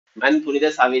மண் புனித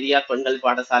சவேரியா பெண்கள்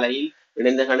பாடசாலையில்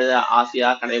இணைந்த கணித ஆசியா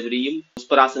கணைபுரியும்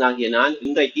புஷ்பராசன் ஆகிய நான்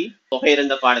இன்றைக்கு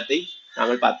தொகையிரண்ட பாடத்தை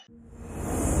நாங்கள் பார்ப்போம்.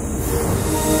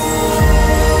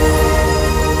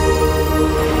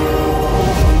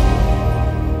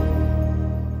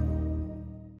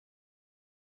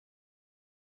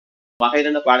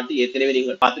 வகையிரண்ட பாடத்தை ஏற்கனவே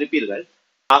நீங்கள் பார்த்திருப்பீர்கள்.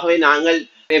 ஆகவே நாங்கள்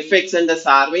fx என்ற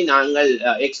சார்பை நாங்கள்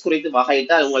x குறித்து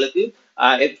வகையிட்டால் உங்களுக்கு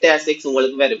f'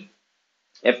 உங்களுக்கு வரும்.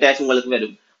 f' உங்களுக்கு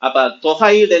வரும். அப்ப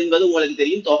தொகையீடு என்பது உங்களுக்கு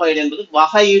தெரியும். தொகையீடு என்பது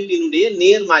வகையீட்டினுடைய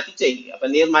நேர்மாற்றி செய்கை. அப்ப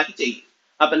நேர்மாற்றி செய்கை.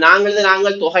 அப்ப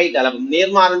நாங்கள் தொகையிட்டால் அப்ப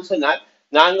நேர்மாறுன்னு சொன்னால்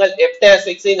நாங்கள்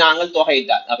f' நாங்கள்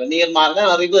தொகையிட்டால் அப்ப நேர்மாறு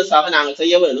ரிவர்ஸாக நாங்கள்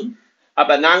செய்ய வேணும்.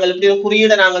 அப்ப நாங்கள் இப்படி ஒரு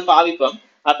குறியீடை நாங்கள் பாவிப்போம்.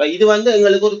 அப்ப இது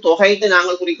எங்களுக்கு ஒரு தொகையிட்டு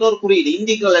நாங்கள் குறிக்கிற ஒரு குறியீடு.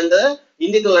 இன்டிகிரல்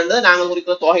என்றது நாங்கள்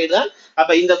குறிக்கிற தொகையீடு தான்.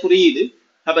 அப்ப இந்த குறியீடு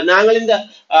அப்ப நாங்கள் இந்த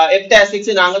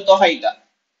f' நாங்கள் தொகையிட்டால்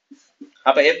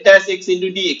அப்ப f' into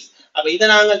dx அப்ப இதை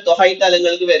நாங்கள் தொகையிட்டால்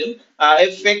எங்களுக்கு வரும்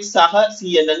fx ஆக c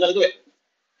எங்களுக்கு வரும்.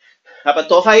 அப்ப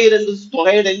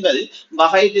தொகையீடு என்பது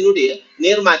வகையீட்டினுடைய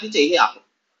நேர்மாற்றி செய்கை ஆகும்.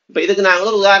 இப்ப இதுக்கு நாங்கள்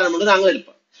ஒரு உதாரணம் மட்டும் நாங்கள்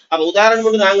எடுப்போம். அப்ப உதாரணம்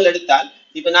மட்டும் நாங்கள் எடுத்தால்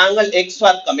இப்ப நாங்கள் x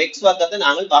வர்க்கத்தை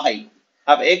நாங்கள் வகையிடும்.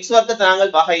 அப்ப x வர்க்கத்தை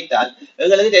நாங்கள் வகையிட்டால்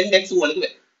எங்களுக்கு 2x உங்களுக்கு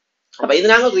வரும். அப்ப இது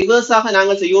நாங்கள் ரிவர்ஸாக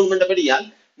நாங்கள் செய்யணும் என்றபடியால்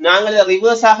நாங்கள்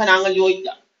ரிவர்ஸாக நாங்கள்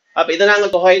யோசித்தால் அப்ப இதை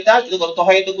நாங்கள் தொகையிட்டால் இதுக்கு ஒரு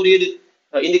தொகையீட்டு குறியீடு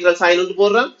இன்டிகிரல் சைன் ஒன்று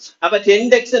போடுறோம். அப்ப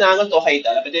 10x நாங்கள்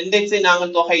தொகையிட்டால் அப்ப 10x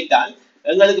நாங்கள் தொகையிட்டால்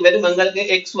எங்களுக்கு வரும் எங்களுக்கு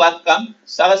x வர்க்கம்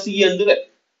சக c என்று வரும்.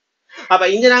 அப்ப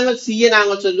இங்க நாங்கள் c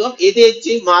நாங்கள் சொல்லுவோம்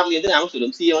எதேச்சை மாறிலி என்று நாங்கள்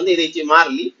சொல்லுவோம். c எதேச்சை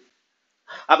மாறிலி.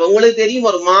 அப்ப உங்களுக்கு தெரியும்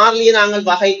ஒரு மாறிலியை நாங்கள்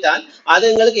வகையிட்டால் அது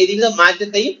எங்களுக்கு எதிர்வித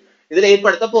மாற்றத்தையும் இதுல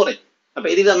ஏற்படுத்த போறேன். அப்ப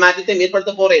எதிர்வித மாற்றத்தையும்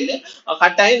ஏற்படுத்த போறேன் இல்லை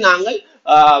கட்டாயம் நாங்கள்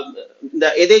இந்த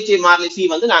எதேச்சை மாறிலி c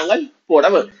நாங்கள் போட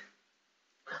வேண்டும்.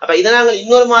 அப்ப இதை நாங்கள்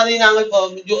இன்னொரு மாதிரி நாங்கள்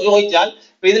யோசிச்சால்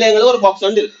இதுல எங்களுக்கு ஒரு பாக்ஸ்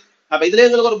ஒன்று இருக்கு. அப்ப இதுல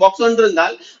எங்களுக்கு ஒரு பாக்ஸ் ஒன்று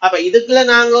இருந்தால் அப்ப இதுக்குள்ள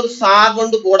நாங்கள் ஒரு சார்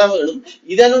கொண்டு போட வேணும்.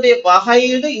 இதனுடைய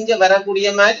வகையீடு இங்க வரக்கூடிய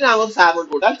மாதிரி நாங்கள் ஒரு சார்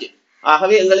கொண்டு போட்டால்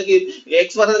ஆகவே எங்களுக்கு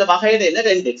எக்ஸ் வர்றதுல வகையீடு என்ன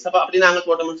 2x. அப்ப அப்படி நாங்கள்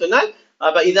போட்டோம்னு சொன்னால்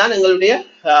அப்ப இதான் எங்களுடைய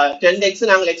 10x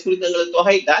நாங்கள் x குறித்து எங்களுக்கு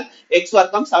தொகையிட்டால் x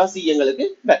வர்க்கம் சக c எங்களுக்கு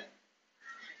வரும்.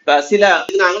 இப்ப சில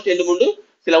நாங்கள் 2-3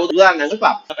 சில உதாரணங்கள்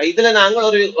பார்ப்போம். அப்ப இதுல நாங்கள்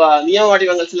ஒரு நியம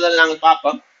வடிவங்கள் சில நாங்கள்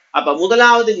பார்ப்போம். அப்ப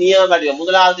முதலாவது நியம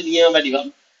வடிவம்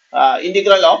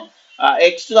integral of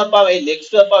x to the power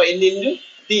n into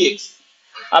dx.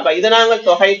 அப்ப இதை நாங்கள்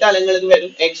தொகையிட்டால் எங்களுக்கு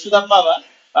வரும் x to the power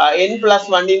n plus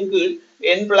 1 இன் கீழ்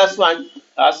n plus 1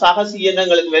 சக c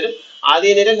எங்களுக்கு வரும். அதே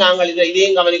நேரம் நாங்கள்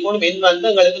இதையும் கவனிக்கணும் n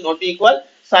எங்களுக்கு not equal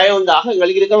sin ஆக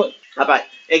எங்களுக்கு இருக்க. அப்ப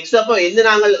x அப்ப என்ன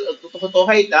நாங்கள்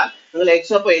தொகையிட்டால் நீங்கள்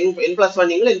x அப்ப n plus 1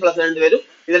 நீங்கள் n plus 2 வரும்.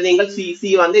 இதில் நீங்கள் c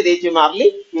எதேச்சை மாறிலி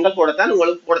நீங்கள் போடத்தான்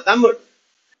வேண்டும்.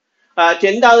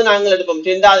 10வது நாங்கள் எடுப்போம்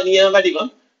 10வது நியம வடிவம்.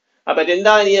 அப்ப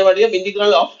 10வது நியம வடிவம்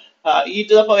integral of e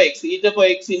to the power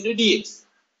x into dx.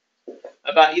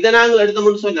 அப்ப இதை நாங்கள்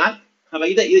எடுத்தோம்னு சொன்னால் அப்ப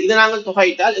இதை நாங்கள்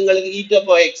தொகையிட்டால் எங்களுக்கு e to the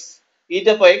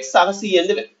power x சக c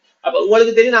என்று வரும். அப்ப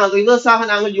உங்களுக்கு தெரியும் நாங்கள் ரிவர்ஸாக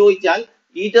நாங்கள் யோசித்தால்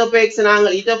e to the power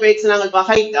x நாங்கள்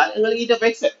வகையிட்டால் எங்களுக்கு e to the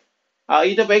power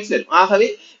x வரும். ஆகவே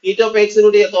e to the power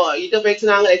x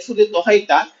நாங்கள் x உடைய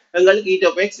தொகையிட்டால் எங்களுக்கு e to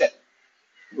the power x வரும்.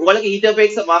 உங்களுக்கு e to the power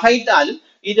x வகையிட்டாலும்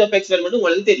e to the power x வரும்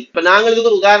உங்களுக்கு தெரியும். இப்ப நாங்கள் இதுக்கு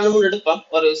ஒரு உதாரணமும் எடுப்போம்.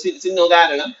 ஒரு சின்ன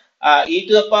உதாரணம் e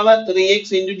to the power 3x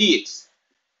into dx.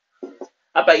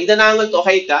 அப்ப இதை நாங்கள்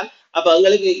தொகையிட்டால் அப்ப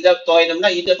எங்களுக்கு இதை தொகையிட்டோம்னா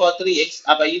e to the power 3x.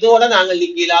 அப்ப இதோட நாங்கள்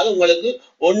இல்லாத உங்களுக்கு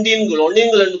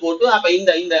ஒன்றின்குள் என்று போட்டு அப்ப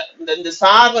இந்த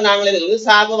சார்பை நாங்கள்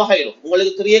சார்பு வகையிடும்.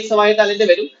 உங்களுக்கு 3x வகையிட்டால் என்ன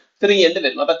வரும் 3 என்று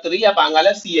வரும். அப்ப 3 அப்ப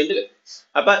அங்கால c என்று வரும்.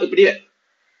 அப்ப இப்படி வரும்.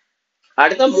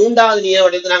 அடுத்த மூன்றாவது நியம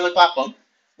வடிவத்தை நாங்கள் பார்ப்போம்.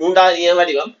 மூன்றாவது நியம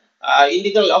வடிவம்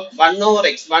integral of 1 over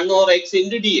x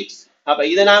into dx. அப்ப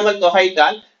இதை நாங்கள்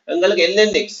தொகையிட்டால் எங்களுக்கு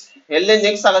ln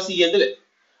x சக c என்று வரும்.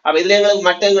 அப்ப இதுல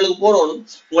எங்களுக்கு போடணும்.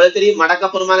 உங்களுக்கு தெரியும் மடக்க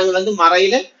பெருமானங்கள்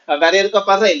மறையில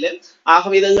வரையறுக்கப்படுற இல்லை.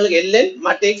 ஆகவே இது எங்களுக்கு ln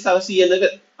மட்ட x சக c என்று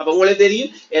வரும். அப்ப உங்களுக்கு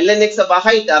தெரியும் ln x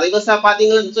வகையிட்டால் ரிவர்ஸா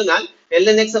பாத்தீங்கன்னு சொன்னால்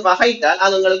ln x வகையிட்டால்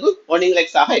அது உங்களுக்கு 1 x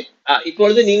ஆக.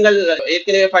 இப்பொழுது நீங்கள்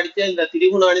ஏற்கனவே படித்த இந்த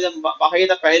திரிகுணாநித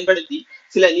வகையை பயன்படுத்தி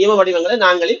சில நியம வடிவங்களை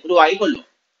நாங்களே உருவாக்கி கொள்ளும்.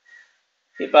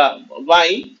 இப்ப y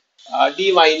dy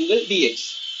dx.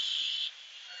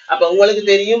 அப்ப உங்களுக்கு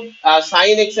தெரியும்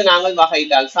sin x நாங்கள்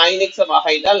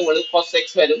வகையிட்டால் உங்களுக்கு cos x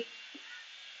வரும்.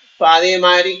 அதே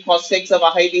மாதிரி cos x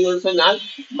வகையிட்டீங்கன்னு சொன்னால்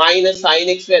minus sin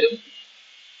x வரும்.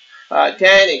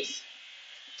 tan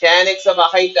x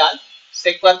வகையிட்டால்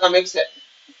sec வர்க்கம் x வரும்.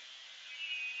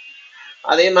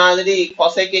 அதே மாதிரி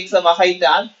cosec x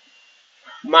வகையிட்டால்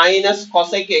minus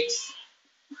cosec x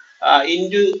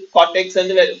into cot x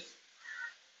என்று வரும்.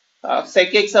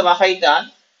 sec x வகையிட்டால்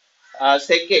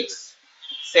sec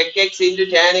x into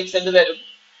tan x என்று வரும்.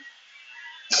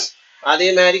 அதே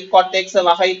மாதிரி cot x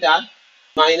வகையிட்டால்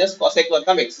மைனஸ் கொசெக்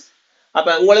வர்க்கம் எக்ஸ். அப்ப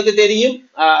உங்களுக்கு தெரியும்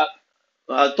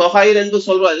தொகை என்று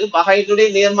சொல்வது வகையினுடைய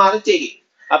நேர்மாறு செய்கை.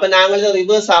 அப்ப நாங்கள்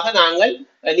ரிவர்ஸாக நாங்கள்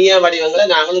நிய வடிவங்களை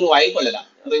நாங்கள் உருவாக்கி கொள்ளலாம்.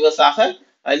 ரிவர்ஸாக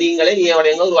நீங்களே நிய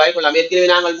வடிவங்கள் உருவாக்கி கொள்ளலாம். ஏற்கனவே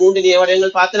நாங்கள் 3 நிய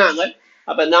வடிவங்கள் பார்த்து நாங்கள்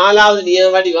அப்ப 4வது நிய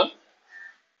வடிவம்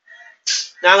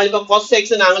நாங்கள் இப்ப cos x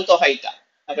நாங்கள் தொகையிட்டால்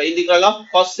அப்ப இன்டெகிரல் ஆஃப்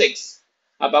cos x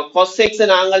அப்ப cos x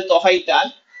நாங்கள் தொகையிட்டால்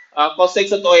cos x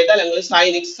தொகையிட்டால் எங்களுக்கு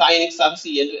sin x ஆக c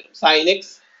என்று வரும். sin x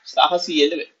ஆக c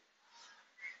என்று வரும்.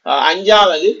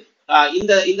 அஞ்சாவது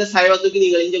இந்த சைவத்துக்கு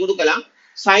நீங்கள் இங்க கொடுக்கலாம்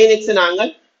sin x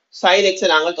நாங்கள்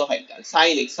தொகையிட்டால்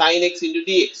sin x into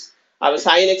dx அப்ப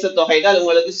sin x தொகையிட்டால்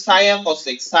உங்களுக்கு sin cos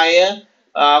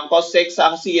x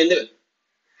ஆக c என்று வரும்.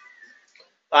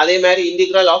 அதே மாதிரி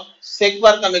integral of sec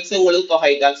வர்க்கம் x உங்களுக்கு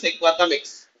தொகையிட்டால் sec வர்க்கம்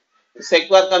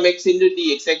x into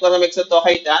dx sec வர்க்கம் x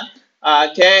தொகையிட்டால்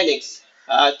tan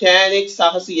x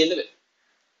ஆக c என்று வரும்.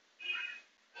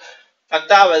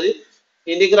 பத்தாவது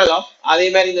integral of அதே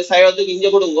மாதிரி இந்த சைவத்துக்கு இங்க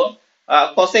கொடுங்க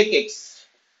cosec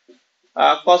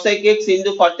x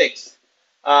into cot x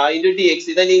into dx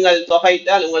இதை நீங்கள்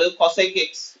தொகையிட்டால் உங்களுக்கு cosec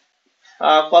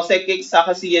x ஆக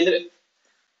c என்று வரும்.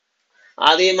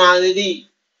 அதே மாதிரி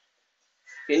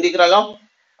integral of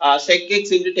sec x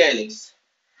into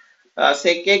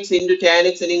tan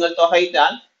x நீங்கள்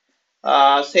தொகையிட்டால்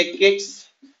sec x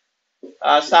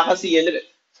சக c என்று வரும்.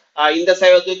 இந்த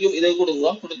சைவத்துக்கும் இதை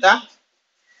கொடுத்தா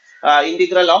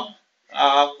integral of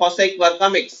cosec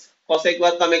வர்க்கம் x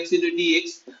into dx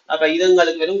அப்ப இது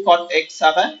உங்களுக்கு வெறும் cot x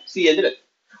ஆக c என்று வரும்.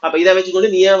 அப்ப இதை வச்சுக்கொண்டு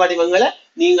நிய வடிவங்களை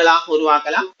நீங்களாக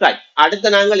உருவாக்கலாம். ரைட், அடுத்து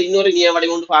நாங்கள் இன்னொரு நிய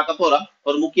வடிவம் பார்க்க போறோம்.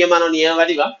 ஒரு முக்கியமான நிய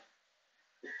வடிவம்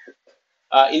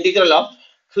integral of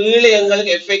கீழே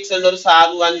எங்களுக்கு fx என்ற ஒரு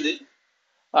சார்பு வந்து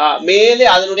மேலே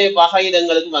அதனுடைய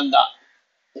வகையிடங்களுக்கு வந்தா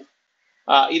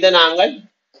இதை நாங்கள்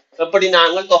எப்படி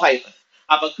நாங்கள் தொகையிடுறோம்.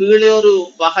 அப்ப கீழே ஒரு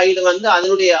வகையீடு வந்து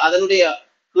அதனுடைய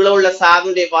கீழே உள்ள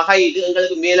சார்புடைய வகையீடு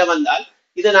எங்களுக்கு மேல வந்தால்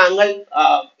இதை நாங்கள்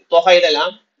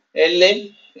தொகையிடலாம் ln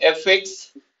fx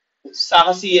சக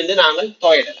c என்று நாங்கள்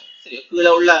தொகையிடலாம். சரி,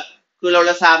 கீழே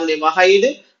உள்ள சார்புடைய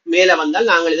வகையீடு மேல வந்தால்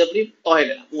நாங்கள் இதை எப்படி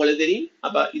தொகையிடலாம் உங்களுக்கு தெரியும்.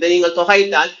 அப்ப இதை நீங்கள்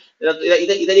தொகையிட்டால்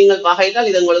இதை நீங்கள் வகையிட்டால்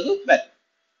இது உங்களுக்கு வரும்.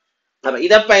 அப்ப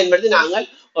இதை பயன்படுத்தி நாங்கள்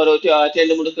ஒரு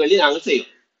 2-3 கேள்வி நாங்கள்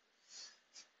செய்வோம்.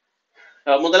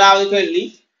 முதலாவது கேள்வி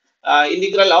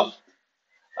integral of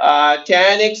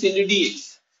tan x into dx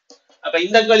அப்ப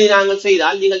இந்த கேள்வி நாங்கள்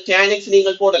செய்தால் நீங்கள் tan x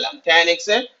நீங்கள் போடலாம். tan x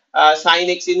sin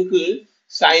x in கீழ்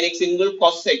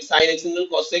cos x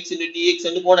into dx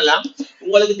என்று போடலாம்.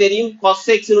 உங்களுக்கு தெரியும் cos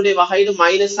x னுடைய வகையீடு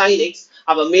minus sin x.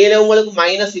 அப்ப மேலே உங்களுக்கு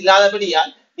மைனஸ்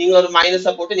இல்லாதபடியால் நீங்கள் ஒரு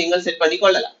மைனஸை போட்டு நீங்கள் செட் பண்ணி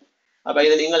கொள்ளலாம். அப்ப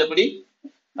இதை நீங்கள் எப்படி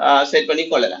செட் பண்ணி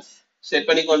கொள்ளலாம். செட்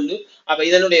பண்ணி கொண்டு அப்ப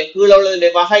இதனுடைய கீழே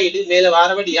உள்ளதுடைய வகையீடு மேலே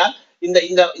வாரபடியால்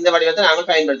இந்த வடிவத்தை நாங்கள்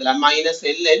பயன்படுத்தலாம். மைனஸ்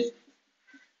ln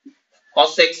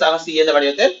cos x ஆக c என்ற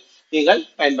வடிவத்தை நீங்கள்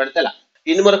பயன்படுத்தலாம்.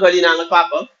 இன்னொரு கேள்வி நாங்கள்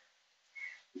பார்ப்போம்.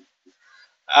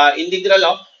 integral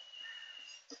of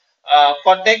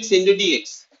cot x into dx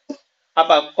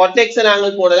அப்ப cot x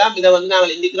நாங்கள் போடலாம். இதை வந்து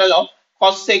நாங்கள் integral of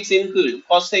cos x in கீழ்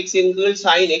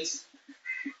sin x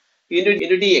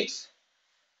into dx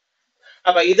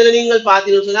அப்ப இதுல நீங்கள்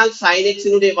பார்த்தீங்கன்னு சொன்னால் sin x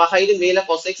னுடைய வகையீடு மேல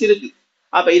cos x இருக்கு.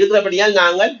 அப்ப இருக்கிறபடியால்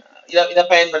நாங்கள் இதை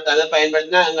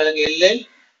பயன்படுத்தினா எங்களுக்கு ln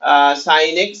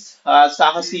sin x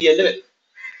சக c என்று வரும்.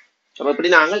 அப்ப இப்படி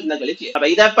நாங்கள் இந்த கேள்வி அப்ப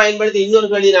இதை பயன்படுத்தி இன்னொரு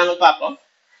கேள்வி நாங்கள் பார்ப்போம்.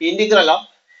 integral of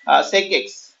sec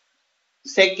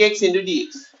x into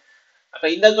dx அப்ப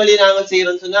இந்த கேள்வி நாங்கள்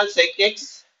செய்யறோம்னு சொன்னால் sec x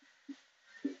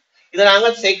இதை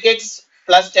நாங்கள் sec x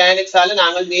plus tan x ஆல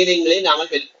நாங்கள் மேலே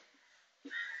நாங்கள் பெருப்போம்.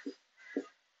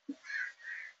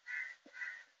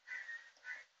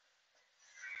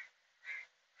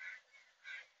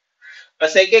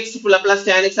 sec x plus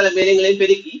tan x ஆல மேலே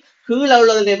பெருக்கி கீழே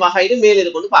உள்ளதுடைய வகையீடு மேலே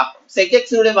இருக்குன்னு பார்ப்போம். sec x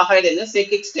னுடைய வகையீடு என்ன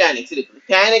sec x tan x இருக்கு.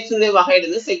 tan x னுடைய வகையீடு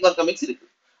என்ன sec வர்க்கம் x இருக்கு.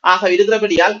 ஆக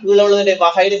இருக்கிறபடியால் கீழே உள்ளதுடைய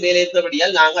வகையீடு மேலே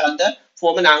இருக்கிறபடியால் நாங்கள் அந்த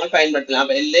ஃபார்மை நாங்கள் பயன்படுத்தலாம்.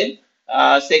 ln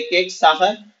sec x சக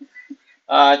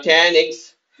tan x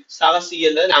சக c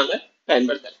என்றதை நாங்கள்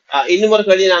பயன்படுத்தலாம். இன்னும் ஒரு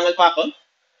கேள்வி நாங்கள் பார்ப்போம்.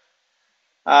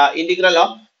 integral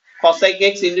of cosec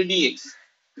x into dx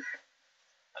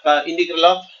integral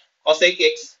of cosec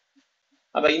x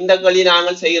அப்ப இந்த கேள்வி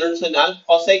நாங்கள் செய்யறோம்னு சொன்னால்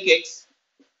cosec x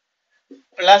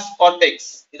plus cot x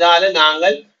இதால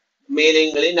நாங்கள்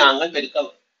மேலேங்களை நாங்கள்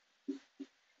பெருக்கவும்.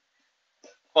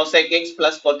 cosec x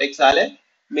plus cot x ஆல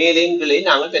மேலேங்களை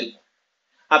நாங்கள் பெருக்கவும்.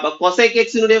 அப்ப cosec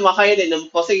x னுடைய வகையீடு என்ன?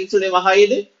 cosec x னுடைய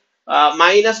வகையீடு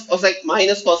minus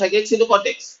cosec x into cot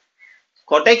x.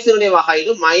 cot x னுடைய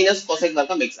வகையீடு minus cosec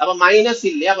வர்க்கம் x. அப்ப மைனஸ்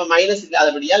இல்லை. அப்ப மைனஸ்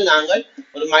இல்லாதபடியால் நாங்கள்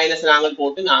ஒரு மைனஸ் நாங்கள்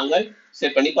போட்டு நாங்கள்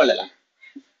செட் பண்ணி கொள்ளலாம்.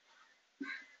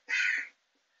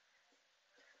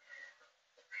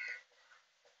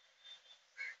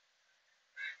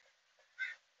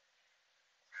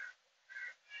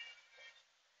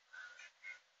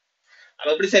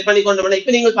 அப்ப இப்படி செட் பண்ணி கொண்டோம்னா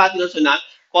இப்ப நீங்கள் பாத்தீங்கன்னு சொன்னா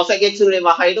cosec x உடைய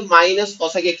வகையீடு minus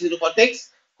cosec x into cot x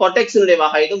cot x உடைய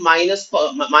வகையீடு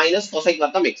மைனஸ் cosec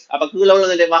வர்க்கம் x அப்ப கீழே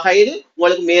உள்ளதுடைய வகையீடு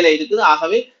உங்களுக்கு மேலே இருக்குது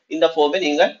ஆகவே இந்த ஃபார்மை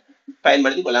நீங்க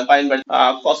பயன்படுத்தி கொள்ளலாம்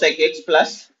cosec x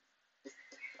plus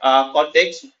cot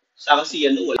x சமசி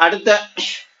என்று அடுத்த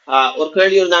ஒரு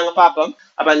கேள்வி நாங்க பார்ப்போம்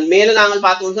அப்ப மேல நாங்கள்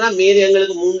பார்த்தோம்னு சொன்னா மேல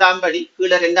எங்களுக்கு 3ஆம் படி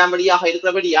கீழே 2ஆம் படியாக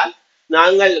இருக்கிறபடியால்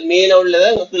நாங்கள் மேல உள்ளதை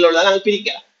கீழே உள்ளதை நாங்கள்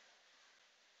பிரிக்கலாம்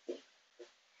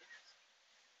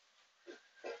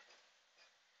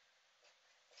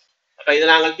அப்ப இதை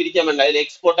நாங்கள் பிரிக்க வேண்டாம் இதில்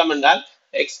எக்ஸ் போட்டோம் என்றால்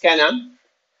எக்ஸ் கேனாம்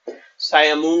சய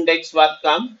 3x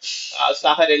வர்க்கம்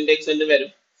சக 2x என்று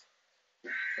வரும்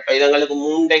அப்ப இது எங்களுக்கு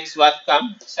 3x வர்க்கம்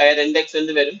சய 2x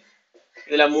என்று வரும்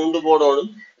இதுல 3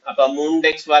 போடணும் அப்ப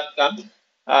 3x வர்க்கம்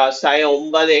சய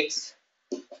 9x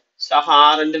சக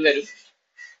 6 என்று வரும்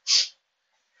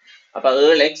அப்ப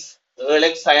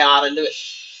 7x சய 6 என்று வரும்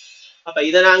அப்ப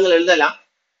இதை நாங்கள் எழுதலாம்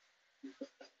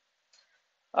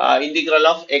integral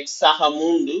of x சக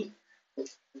 3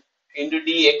 into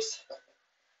dx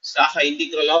சக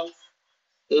integral of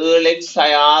 7x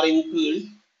சய 6 இன் கீழ்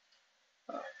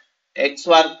x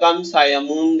வர்க்கம் சய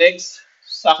 3x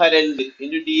சக 2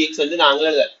 into dx வந்து நாங்கள்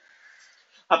எழுதலாம்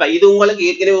அப்ப இது உங்களுக்கு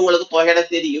ஏற்கனவே உங்களுக்கு தொகையிட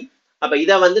தெரியும் அப்ப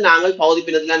இதை வந்து நாங்கள் பகுதி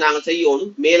பின்னத்துல நாங்கள்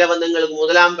செய்யணும் மேல வந்து எங்களுக்கு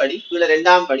 1ஆம் படி கீழே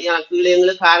 2ஆம் படி ஆனா கீழே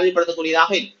எங்களுக்கு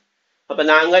காரணிப்படுத்தக்கூடியதாக இருக்கும் அப்ப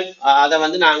நாங்கள் அதை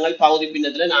வந்து நாங்கள் பகுதி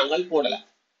பின்னத்துல நாங்கள் போடலாம்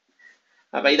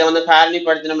அப்ப இதை வந்து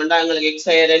காரணிப்படுத்தினோம்னா எங்களுக்கு x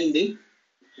ஐ 2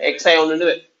 x ஐ 1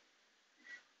 வரும்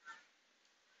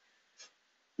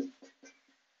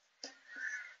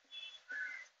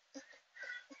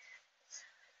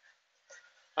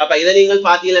அப்ப இதை நீங்கள்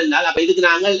பாத்தீங்கன்னா அப்ப இதுக்கு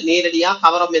நாங்கள் நேரடியா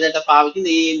கவர் ஆஃப் மெத்தட பாவிச்சு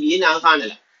இந்த ஏஎம்பியை நாங்கள்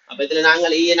காணலாம் அப்ப இதுல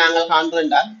நாங்கள் ஏ நாங்கள்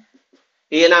காண்றோம்டா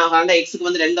ஏ நாங்கள் காண்றா எக்ஸுக்கு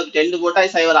வந்து ரெண்டு போட்டா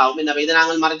சைவர் ஆகும் அப்ப இதை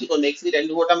நாங்கள் மறைச்சு கொண்டு எக்ஸுக்கு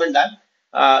 2 போட்டோம் என்றால்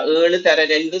 7 தர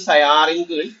 2 சய 6 இன்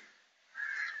கீழ்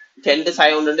 2 சய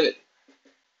 1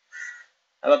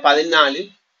 அப்ப 14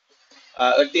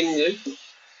 8 இன் கீழ்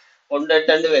 1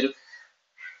 8 வரும்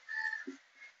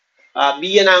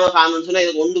b நாங்க காணணும்னு சொன்னா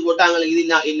இதுக்கு 1 போட்டா எங்களுக்கு இது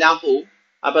இல்லாம போகும்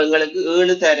அப்ப எங்களுக்கு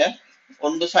 7 தர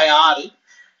 1 சய 6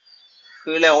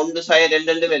 கீழே 1 சய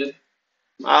 2 வரும்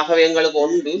ஆகவே எங்களுக்கு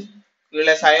 1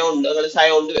 கீழே சய 1 எங்களுக்கு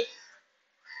சய 1 வரும்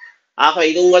ஆக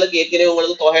இது உங்களுக்கு ஏற்கனவே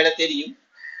உங்களுக்கு தொகையிட தெரியும்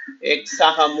x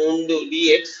சக 3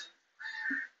 dx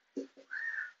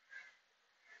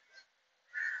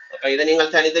அப்ப இதை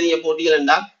நீங்கள் தனித்தனியே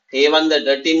போட்டீங்கன்னா a வந்து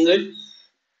 13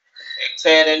 x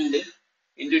ஐ 2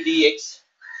 into dx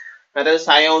அதாவது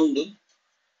சய 1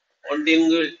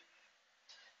 1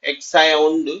 x ஐ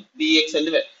 1 dx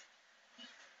என்று வரும்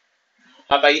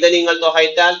அப்ப இதை நீங்கள்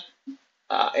தொகையிட்டால்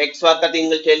x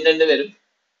வர்க்கத்தின் 10 என்று வரும்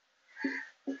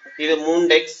இது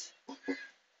 3x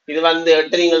இது வந்து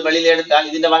 8 நீங்கள் வெளியில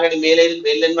எடுத்தால் இந்த வகையோட மேலே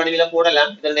இருக்கு ln வடிவில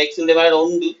போடலாம் இதோட x உடைய வகையோட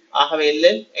 1 ஆகவே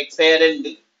ln x ஐ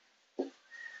 2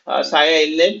 சய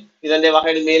ln இதோட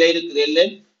வகையோட மேலே இருக்கு ln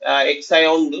x ஐ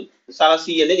 1 சக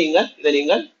c என்று இதை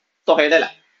நீங்கள்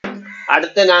தொகையிடலாம்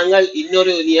அடுத்து நாங்கள்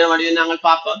இன்னொரு நியம வடிவை நாங்கள்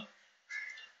பார்ப்போம்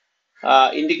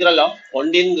integral of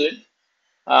 1 இன் கீழ்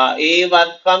a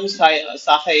வர்க்கம்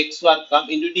சக x வர்க்கம்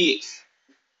into dx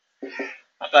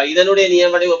அப்ப இதனுடைய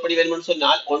நியம வடிவு எப்படி வேணும்னு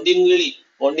சொன்னால் 1 இன்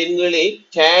கீழ்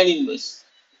tan inverse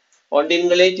 1 இன்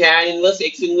கீழ் tan inverse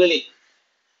x இன்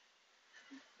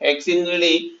கீழ்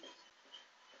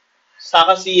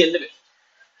சக c என்று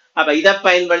அப்ப இதை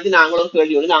பயன்படுத்தி நாங்கள் ஒரு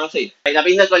கேள்வி ஒன்று நாங்கள் செய்வோம் அப்ப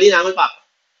இந்த கேள்வி நாங்கள் பார்ப்போம்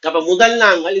அப்ப முதல்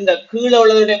நாங்கள் இந்த கீழே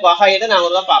உள்ளதுடைய வகையிட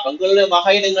நாங்கள் தான் பார்ப்போம் கீழே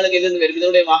வகையிடங்களுக்கு எது வரும்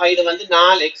இதனுடைய வகையிட வந்து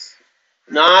 4x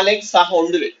சக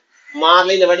 1 வரும்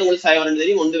மாறல இந்த விட உங்களுக்கு சய 2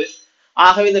 தெரியும் 1 வரும்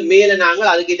ஆகவே இந்த மேல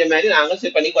நாங்கள் அதுக்கிட்ட மாதிரி நாங்கள்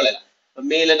செட் பண்ணி கொள்ளலாம்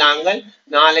மேல நாங்கள்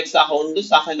 4x சக 1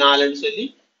 சக 4 என்று சொல்லி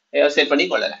செட் பண்ணி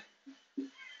கொள்ளலாம்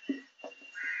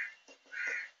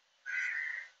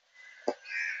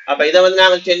அப்ப இதை வந்து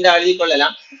நாங்கள் 10 எழுதி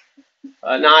கொள்ளலாம்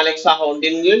 4x சக 1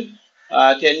 இன் கீழ்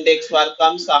 10x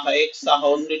வர்க்கம் சக x சக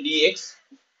 1 dx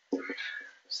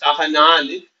சக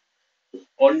 4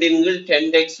 1 இன் கீழ்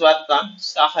 10x வர்க்கம்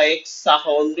சக x சக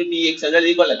 1 dx என்று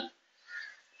எழுதி கொள்ளலாம்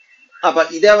அப்ப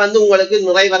இதை வந்து உங்களுக்கு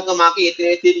நிறை வர்க்கமாக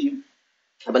ஏற்கனவே தெரியும்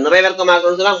அப்ப நிறை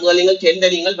வர்க்கமாக சொன்னா முதல் நீங்கள்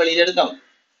 10 நீங்கள் வெளியில் எடுக்கலாம்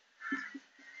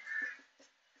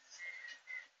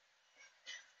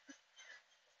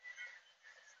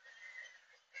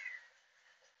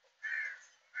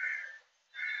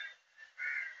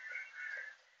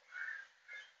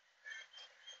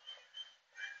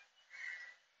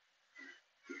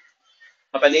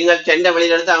அப்ப நீங்கள் 10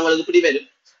 வெளியில் எடுத்து அவங்களுக்கு இப்படி வரும்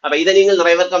அப்ப இதை நீங்கள்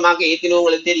நிறைவர்க்கமாக ஏற்கனவே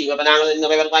உங்களுக்கு தெரியும் அப்ப நாங்கள்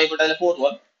நிறைவர்க்கம் போட்டதுல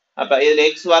போடுவோம் அப்ப இதுல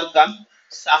x வர்க்கம்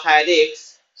சக x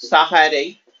சக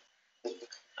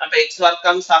அப்ப x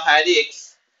வர்க்கம் சக x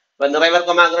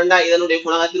நிறைவர்க்கமாக்குறா இதனுடைய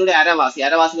குணகத்தினுடைய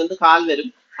அரைவாசி வந்து கால்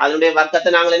வரும். அதனுடைய வர்க்கத்தை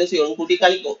நாங்கள் என்ன செய்வோம், கூட்டி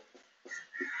கழிப்போம்.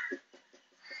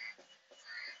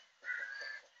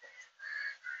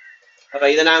 அப்ப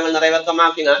இதை நாங்கள்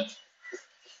நிறைவர்க்கமாக்கினால்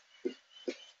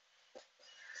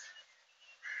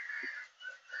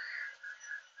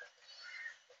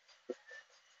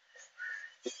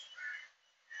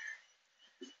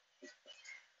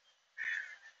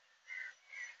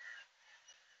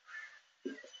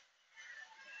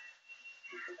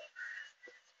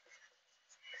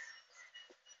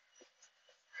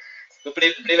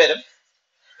இப்படி வரும்.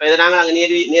 இதை நாங்கள் அங்க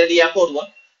நேரடியாக போடுவோம்.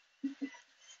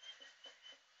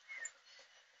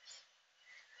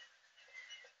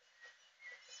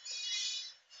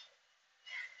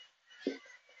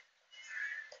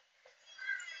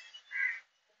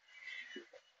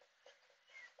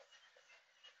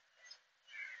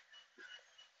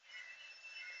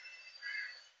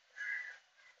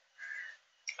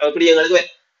 அப்படி எங்களுக்கு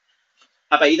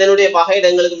அப்ப இதனுடைய பகையிட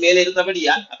எங்களுக்கு மேல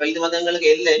இருக்கிறபடியா அப்ப இது வந்து எங்களுக்கு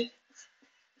இல்லை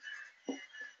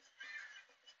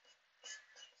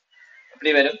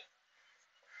அப்படி வரும்.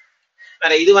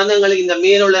 வேற இது வந்து எங்களுக்கு இந்த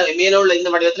மேலுள்ள இந்த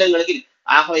வடிவத்துல எங்களுக்கு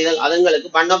ஆகவே அதுங்களுக்கு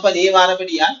பண்ணப்ப நீ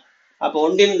வாரபடியா அப்ப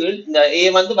ஒன்றின் கீழ் இந்த ஏ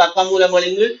வந்து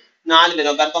வர்க்கமூலங்களின் கீழ் 4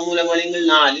 வரும். வர்க்கமூலங்களின்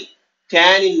கீழ் 4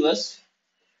 tan inverse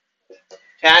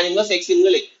x இன்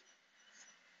கீழ்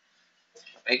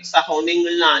x ஆக ஒன்றின்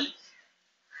கீழ் 4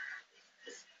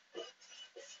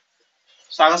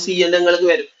 சக c எங்களுக்கு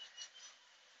வரும்.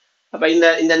 அப்ப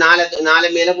இந்த நாலு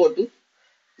மேல போட்டு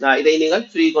இதை நீங்கள்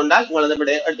ஃப்ரீ கொண்டால் உங்களது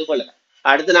விட எடுத்துக்கொள்ளலாம்.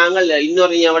 அடுத்து நாங்கள்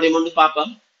இன்னொரு நிய வடிவம் ஒன்று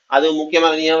பார்ப்போம். அது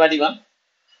முக்கியமான நிய வடிவம்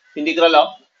இன்டிகிரல்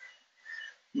ஆஃப்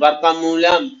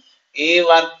வர்க்கமூலம் a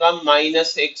வர்க்கம்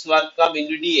மைனஸ் x வர்க்கம்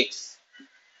into dx.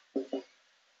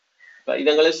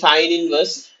 இதங்களுக்கு sin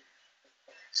inverse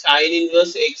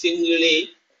x இன் கீழே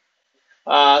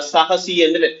சக c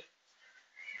என்று.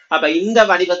 அப்ப இந்த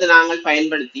வடிவத்தை நாங்கள்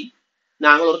பயன்படுத்தி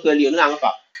நாங்கள் ஒரு கேள்வி ஒன்று நாங்கள்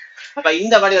பார்ப்போம். அப்ப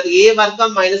இந்த வடிவத்துக்கு a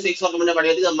வர்க்கம் மைனஸ் x வர்க்கம் என்ற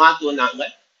வடிவத்துக்கு மாற்றுவோம்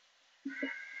நாங்கள்.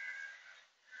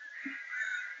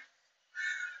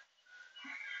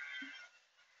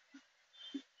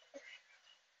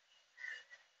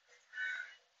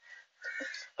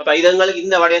 அப்ப இதங்களுக்கு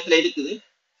இந்த வடிவத்துல இருக்குது.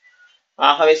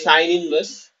 ஆகவே sin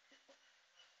inverse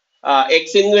x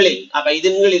இன் கீழ் அப்ப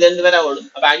இதன் கீழ் இதென்று வர வரும்.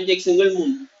 அப்ப 5x இன் கீழ்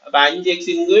 3 அப்ப 5x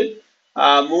இன் கீழ்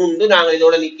 3 நாங்கள்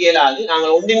இதோட நிக்கலாது.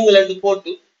 நாங்கள் ஒன்றின் கீழ் என்று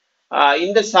போட்டு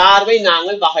இந்த சார்பை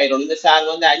நாங்கள் வகையிடணும். இந்த சார்பு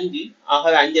வந்து 5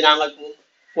 ஆகவே 5 நாங்கள்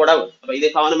போடவும். அப்ப இதை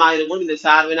கவனமாக இருக்கும். இந்த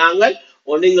சார்பை நாங்கள்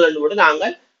ஒன்றின் கீழ் என்று போட்டு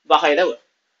நாங்கள் வகையிடவும்.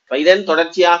 இதன்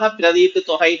தொடர்ச்சியாக பிரதியீட்டு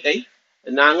தொகையீட்டை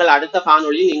நாங்கள் அடுத்த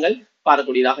காணொளியில் நீங்கள்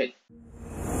பார்க்கக்கூடியதாக இருக்கும்.